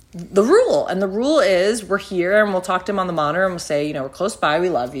the rule. And the rule is we're here and we'll talk to him on the monitor and we'll say, we're close by, we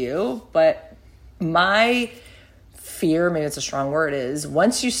love you. But my fear, maybe it's a strong word, is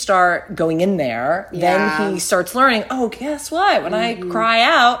once you start going in there, then he starts learning, oh, guess what? When I cry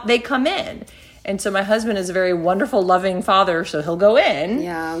out, they come in. And so my husband is a very wonderful, loving father, so he'll go in.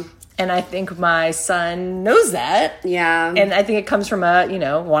 Yeah. And I think my son knows that. Yeah. And I think it comes from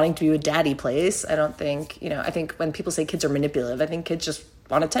wanting to be a daddy place. I don't think, I think when people say kids are manipulative, I think kids just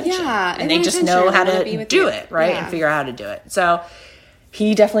want attention. Yeah. And they just know how to do it, right? And figure out how to do it. So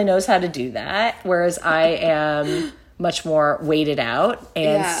he definitely knows how to do that. Whereas I am much more weighted out.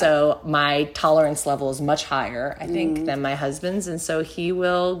 And so my tolerance level is much higher, I think, than my husband's. And so he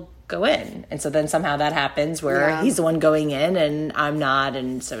will go in. And so then somehow that happens where he's the one going in and I'm not,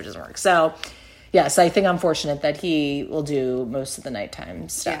 and so it doesn't work. So yes, I think I'm fortunate that he will do most of the nighttime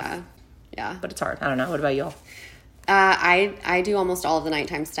stuff. Yeah. But it's hard. I don't know. What about y'all? I do almost all of the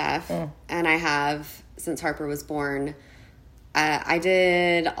nighttime stuff. And I have since Harper was born. I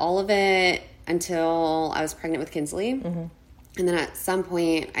did all of it until I was pregnant with Kinsley. And then at some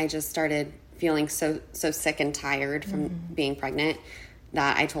point I just started feeling so sick and tired from being pregnant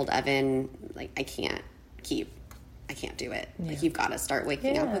that I told Evan, I can't do it. You've got to start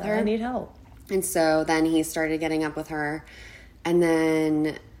waking up with her. I need help. And so then he started getting up with her. And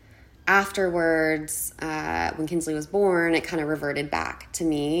then afterwards, when Kinsley was born, it kind of reverted back to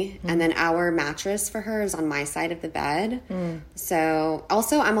me. And then our mattress for her is on my side of the bed. So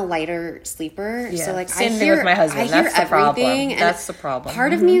also I'm a lighter sleeper. Yeah. So Same thing with my husband. That's the problem. That's the problem.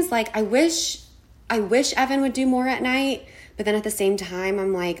 Part of me is I wish Evan would do more at night. But then at the same time,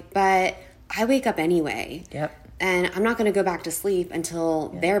 I'm but I wake up anyway. Yep. And I'm not going to go back to sleep until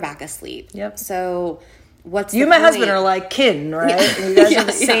they're back asleep. Yep. So what's you and my husband are like kin, right? And you guys are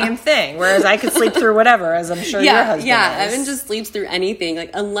the same thing. Whereas I could sleep through whatever, as I'm sure your husband is. Evan just sleeps through anything.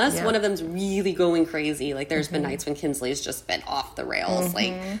 Like, unless one of them's really going crazy. Like, there's been nights when Kinsley's just been off the rails,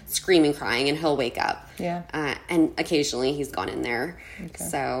 like screaming, crying, and he'll wake up. Yeah. And occasionally he's gone in there. Okay.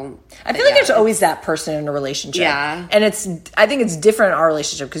 So I feel like there's always that person in a relationship. Yeah. And I think it's different in our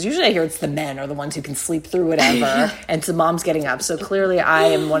relationship, because usually I hear it's the men are the ones who can sleep through whatever, and it's the mom's getting up. So clearly I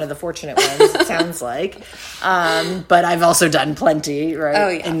am one of the fortunate ones, it sounds like. But I've also done plenty,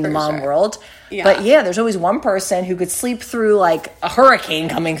 right, in the mom world. Yeah. But there's always one person who could sleep through like a hurricane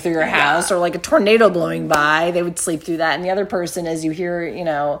coming through your house or like a tornado blowing by. They would sleep through that. And the other person, as you hear,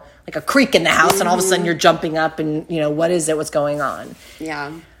 like a creak in the house, and all of a sudden you're jumping up and, what is it? What's going on?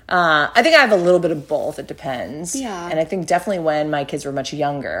 Yeah. I think I have a little bit of both. It depends. Yeah. And I think definitely when my kids were much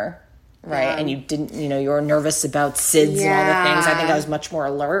younger, right, and you didn't, you were nervous about SIDS and all the things, I think I was much more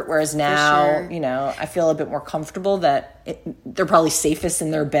alert. Whereas now, I feel a bit more comfortable that they're probably safest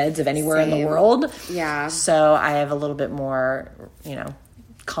in their beds of anywhere in the world. Yeah. So I have a little bit more,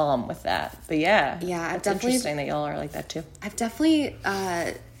 calm with that. But it's interesting that y'all are like that too. I've definitely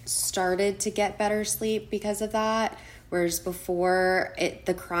started to get better sleep because of that. Whereas before,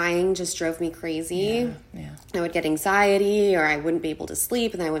 the crying just drove me crazy. Yeah. I would get anxiety, or I wouldn't be able to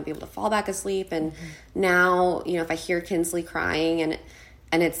sleep, and then I wouldn't be able to fall back asleep. And now, if I hear Kinsley crying,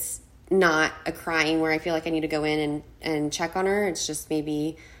 and it's not a crying where I feel like I need to go in and check on her, it's just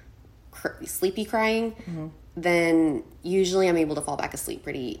maybe sleepy crying, then usually I'm able to fall back asleep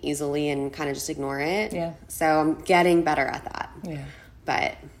pretty easily and kind of just ignore it. Yeah. So I'm getting better at that. Yeah.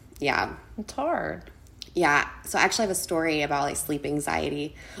 But, yeah. It's hard. Yeah. So I actually have a story about like sleep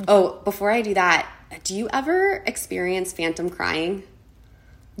anxiety. Oh, before I do that, do you ever experience phantom crying?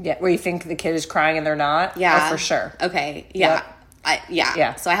 Yeah. Where you think the kid is crying and they're not? Yeah. Oh, for sure. Okay. Yeah. Yep.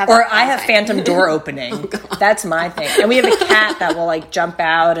 Yeah. So I have, I have phantom door opening. That's my thing. And we have a cat that will like jump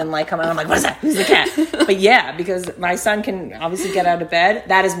out and like come out. I'm like, what is that? Who's the cat? But because my son can obviously get out of bed.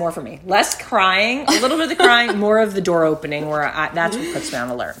 That is more for me. Less crying, a little bit of the crying, more of the door opening where that's what puts me on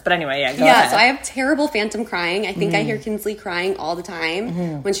alert. But anyway, go ahead. So I have terrible phantom crying. I think I hear Kinsley crying all the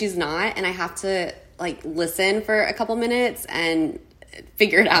time when she's not. And I have to like listen for a couple minutes and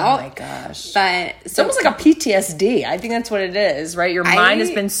figure it out. Oh my gosh. But it's almost like a PTSD. I think that's what it is, right? Your mind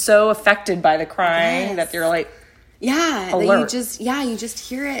has been so affected by the crying that you're like alert. That you just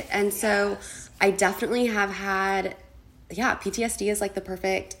hear it. And so I definitely have had PTSD is like the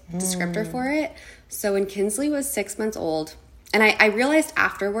perfect descriptor for it. So when Kinsley was 6 months old, and I realized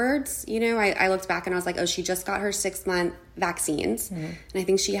afterwards, I looked back and I was like, oh, she just got her 6-month vaccines. And I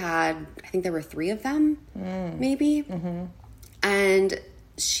think there were 3 of them, maybe. And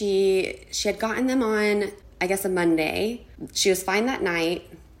she had gotten them on, I guess, a Monday. She was fine that night.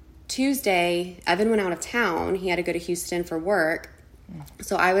 Tuesday, Evan went out of town. He had to go to Houston for work.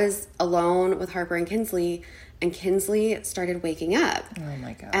 So I was alone with Harper and Kinsley started waking up. Oh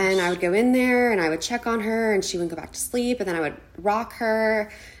my gosh. And I would go in there and I would check on her and she wouldn't go back to sleep, and then I would rock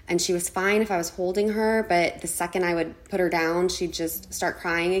her and she was fine if I was holding her, but the second I would put her down, she'd just start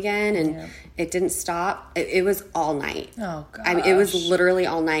crying again, and it didn't stop. It was all night. Oh gosh. I mean, it was literally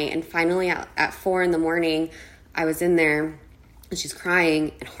all night, and finally at 4 a.m, I was in there and she's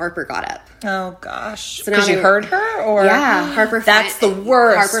crying, and Harper got up. Oh gosh. So because you heard her? Or Harper. That's the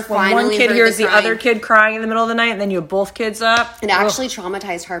worst. Harper when one kid hears the other kid crying in the middle of the night, and then you have both kids up. It actually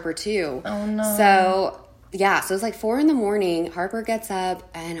traumatized Harper too. Oh no. So it was like 4 a.m. Harper gets up,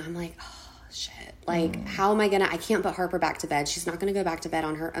 and I'm like, oh shit. Like, how am I I can't put Harper back to bed. She's not going to go back to bed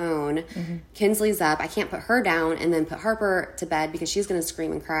on her own. Kinsley's up. I can't put her down and then put Harper to bed because she's going to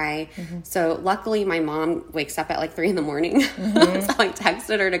scream and cry. So luckily my mom wakes up at like 3 a.m. So I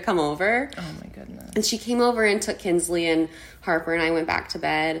texted her to come over. Oh my goodness. And she came over and took Kinsley and Harper, and I went back to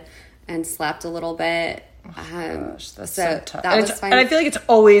bed and slept a little bit. Gosh, that's so tough. That was fine. And I feel like it's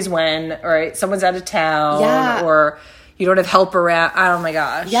always when, someone's out of town or you don't have help around. Oh my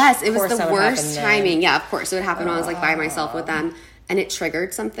gosh. Yes, it was the worst timing. Yeah, of course. It would happen when I was like by myself with them, and it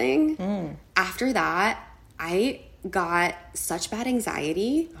triggered something. After that, I got such bad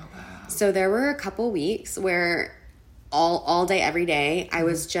anxiety. Oh, wow. So there were a couple weeks where all day, every day, I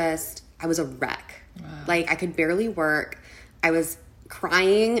was a wreck. Wow. Like, I could barely work. I was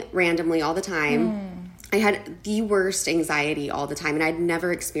crying randomly all the time. I had the worst anxiety all the time, and I'd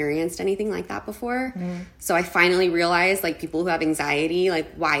never experienced anything like that before. So I finally realized, like, people who have anxiety,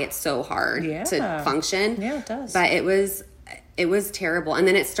 like, why it's so hard to function. Yeah, it does. But it was terrible. And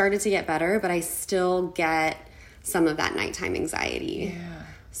then it started to get better, but I still get some of that nighttime anxiety. Yeah.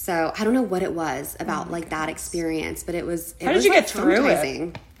 So I don't know what it was about that experience, but it was How did you get through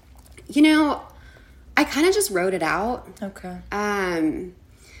it? I I kind of just wrote it out. Okay.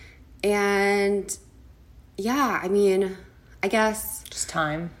 And yeah, I mean, I guess just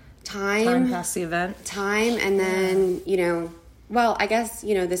time past the event, and then, you know, well, I guess,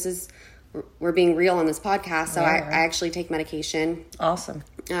 you know, we're being real on this podcast. So I actually take medication. Awesome.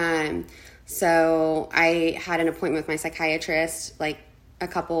 So I had an appointment with my psychiatrist like a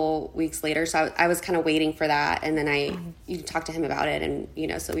couple weeks later. So I was kind of waiting for that. And then you talked to him about it. And, you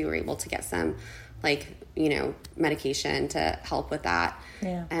know, so we were able to get some like, you know, medication to help with that.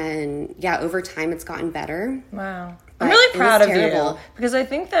 Yeah. And yeah, over time it's gotten better. Wow. I'm really proud of you, because I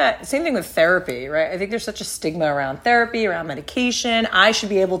think that same thing with therapy, right? I think there's such a stigma around therapy, around medication. I should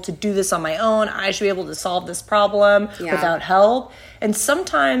be able to do this on my own. I should be able to solve this problem without help. And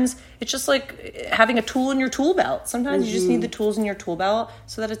sometimes it's just like having a tool in your tool belt. Sometimes you just need the tools in your tool belt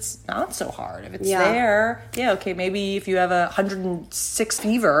so that it's not so hard. If it's there, okay, maybe if you have 106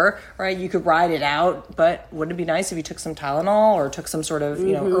 fever, right, you could ride it out. But wouldn't it be nice if you took some Tylenol or took some sort of,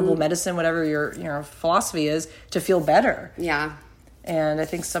 you know, herbal medicine, whatever your philosophy is, to feel better? Yeah. And I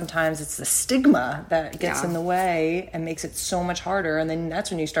think sometimes it's the stigma that gets in the way and makes it so much harder. And then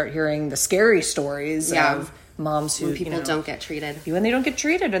that's when you start hearing the scary stories of moms who, when people don't get treated. When they don't get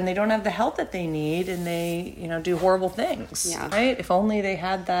treated and they don't have the help that they need and they, you know, do horrible things. Yeah. Right? If only they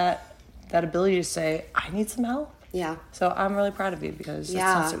had that ability to say, I need some help. Yeah. So I'm really proud of you, because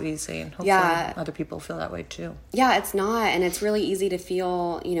that's what we say, and hopefully other people feel that way too. Yeah, it's not. And it's really easy to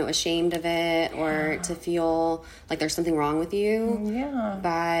feel, you know, ashamed of it or to feel like there's something wrong with you. Yeah.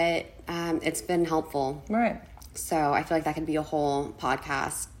 But it's been helpful. Right. So I feel like that could be a whole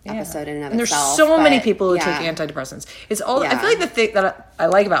podcast episode in and of and itself. There's so many people who take antidepressants. It's all. I feel like the thing that I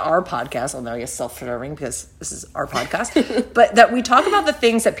like about our podcast, although I guess self-serving because this is our podcast, but that we talk about the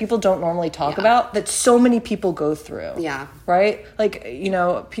things that people don't normally talk about, that so many people go through. Yeah. Right? Like, you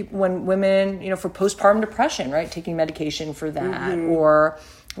know, people, when women, you know, for postpartum depression, right, taking medication for that, or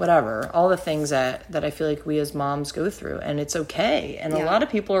whatever, all the things that I feel like we as moms go through, and it's okay. And a lot of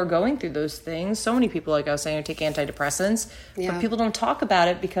people are going through those things. So many people, like I was saying, take antidepressants, but people don't talk about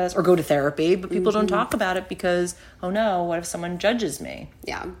it because, or go to therapy, but people don't talk about it because, oh no, what if someone judges me?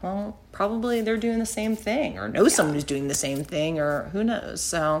 Yeah. Well, probably they're doing the same thing, or know someone who's doing the same thing, or who knows.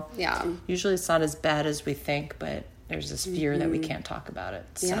 So usually it's not as bad as we think, but there's this fear that we can't talk about it.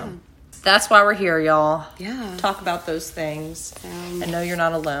 So that's why we're here, y'all. Yeah. Talk about those things. And know you're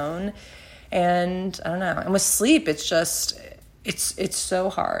not alone. And I don't know. And with sleep, it's just, it's so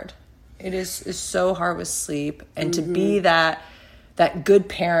hard. It's so hard with sleep. And to be that good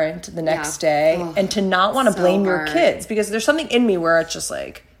parent the next day, and to not want to blame your kids, because there's something in me where it's just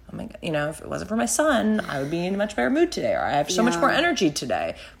like, oh my God, you know, if it wasn't for my son, I would be in a much better mood today, or I have so much more energy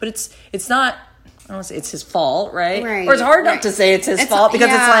today. But it's not, I don't want to say it's his fault, right? Or it's hard not to say it's his fault,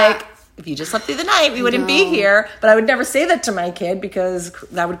 because it's like, if you just slept through the night, we wouldn't be here. But I would never say that to my kid, because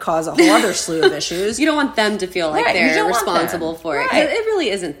that would cause a whole other slew of issues. You don't want them to feel like they're responsible for it. It really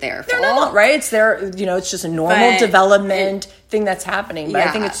isn't their fault. They're not, right? It's their, you know, it's just a normal development thing that's happening. But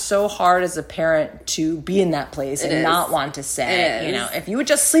I think it's so hard as a parent to be in that place and not want to say, you know, if you would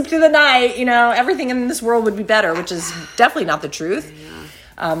just sleep through the night, you know, everything in this world would be better, which is definitely not the truth.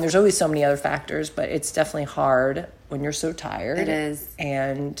 There's always so many other factors, but it's definitely hard when you're so tired. It is.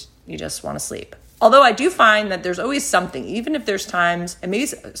 And you just want to sleep. Although I do find that there's always something, even if there's times, and maybe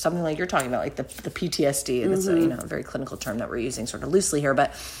something like you're talking about, like the PTSD, and it's a, you know, a very clinical term that we're using sort of loosely here,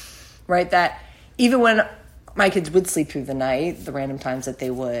 but right, that even when my kids would sleep through the night, the random times that they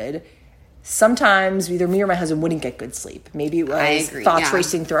would, sometimes either me or my husband wouldn't get good sleep. Maybe it was thoughts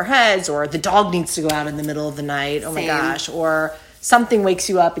racing through our heads, or the dog needs to go out in the middle of the night. Oh my gosh. Or something wakes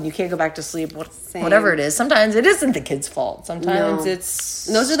you up and you can't go back to sleep, whatever it is. Sometimes it isn't the kid's fault. Sometimes it's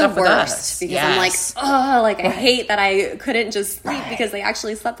and those are the worst, because I'm like, oh, like I hate that I couldn't just sleep because they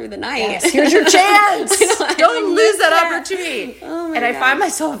actually slept through the night. Yes, here's your chance. Don't lose that opportunity. Oh and I find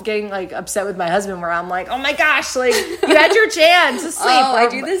myself getting like upset with my husband, where I'm like, oh my gosh, like you had your chance to sleep. I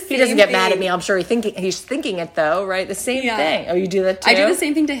do the same He doesn't get mad at me. I'm sure he's thinking it though, right? The same thing. Oh, you do that too? I do the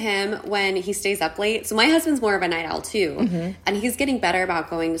same thing to him when he stays up late. So my husband's more of a night owl too. And he's getting better about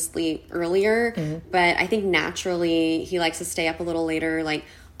going to sleep earlier. But I think naturally he likes to stay up a little later. Like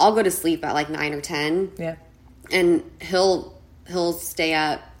I'll go to sleep at like 9 or 10. Yeah. And he'll stay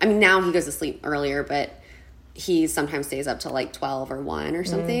up. I mean, now he goes to sleep earlier, but he sometimes stays up till like 12 or 1 or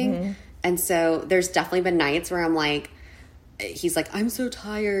something. And so there's definitely been nights where I'm like, he's like, I'm so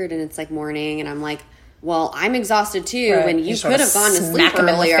tired, and it's like morning, and I'm like, well, I'm exhausted too. Right. When you could have gone to sleep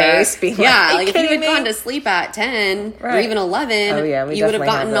earlier. Face, like if you had gone to sleep at 10 or even 11, you would have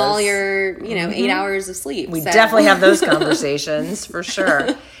gotten all your, 8 hours of sleep. We definitely have those conversations for sure.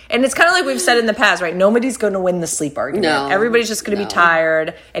 And it's kind of like we've said in the past, right? Nobody's going to win the sleep argument. No. Everybody's just going to be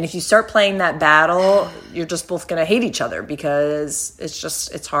tired. And if you start playing that battle, you're just both going to hate each other because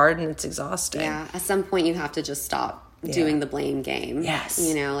it's hard and it's exhausting. Yeah. At some point, you have to just stop doing the blame game. Yes.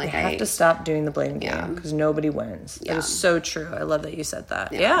 You know, like you have to stop doing the blame game because nobody wins. Yeah. That is so true. I love that you said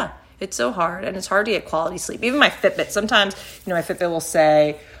that. Yeah. It's so hard. And it's hard to get quality sleep. Even my Fitbit, sometimes, my Fitbit will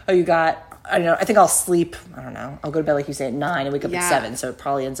say, oh, you got... I don't know. I think I'll sleep. I don't know. I'll go to bed like you say at 9 and wake up at 7. So it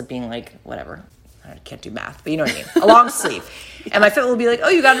probably ends up being like whatever. I can't do math, but you know what I mean. A long sleep. And my Fitbit will be like, "Oh,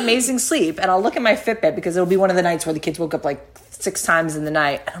 you got amazing sleep." And I'll look at my Fitbit because it'll be one of the nights where the kids woke up like 6 times in the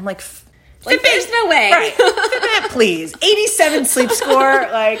night, and I'm like, Fitbit, there's no way. Right. Fitbit, please. 87 sleep score.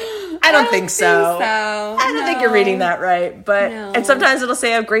 Like, I don't think so. I don't think you're reading that right. But and sometimes it'll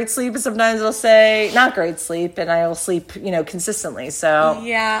say I have great sleep, and sometimes it'll say not great sleep, and I will sleep, consistently. So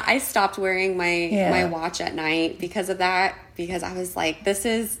yeah, I stopped wearing my watch at night because of that. Because I was like, this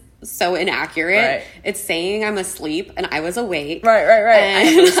is so inaccurate. Right. It's saying I'm asleep and I was awake. Right.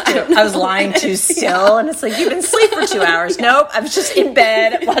 I was lying too still, and it's like, you've been asleep for 2 hours. Nope, I was just in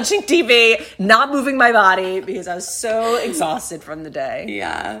bed watching TV, not moving my body because I was so exhausted from the day.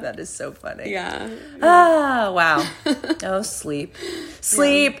 Yeah. That is so funny. Yeah. Ah, wow. Oh, sleep,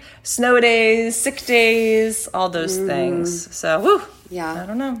 snow days, sick days, all those things. So, whew. Yeah. I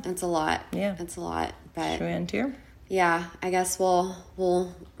don't know. It's a lot. Yeah. It's a lot. But should we end here? Yeah, I guess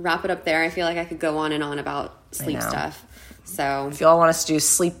we'll wrap it up there. I feel like I could go on and on about sleep stuff. So if y'all want us to do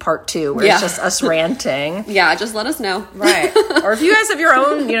sleep part 2, where it's just us ranting. Yeah, just let us know. Right. Or if you guys have your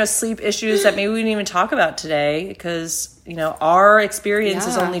own, sleep issues that maybe we didn't even talk about today, because, our experience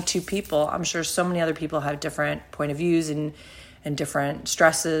is only 2 people. I'm sure so many other people have different point of views and different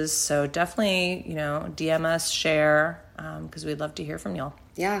stresses. So definitely, DM us, share, because we'd love to hear from y'all.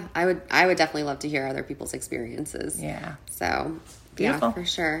 Yeah, I would definitely love to hear other people's experiences. Yeah. So, beautiful. Yeah, for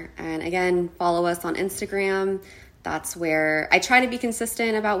sure. And again, follow us on Instagram. That's where I try to be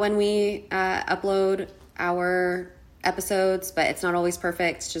consistent about when we upload our episodes, but it's not always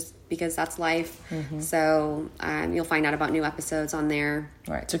perfect just because that's life. Mm-hmm. So you'll find out about new episodes on there.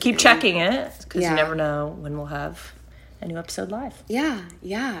 All right. So keep checking it because you never know when we'll have a new episode live. Yeah.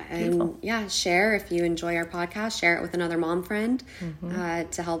 And share if you enjoy our podcast. Share it with another mom friend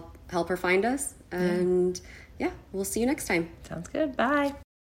to help her find us. And we'll see you next time. Sounds good. Bye.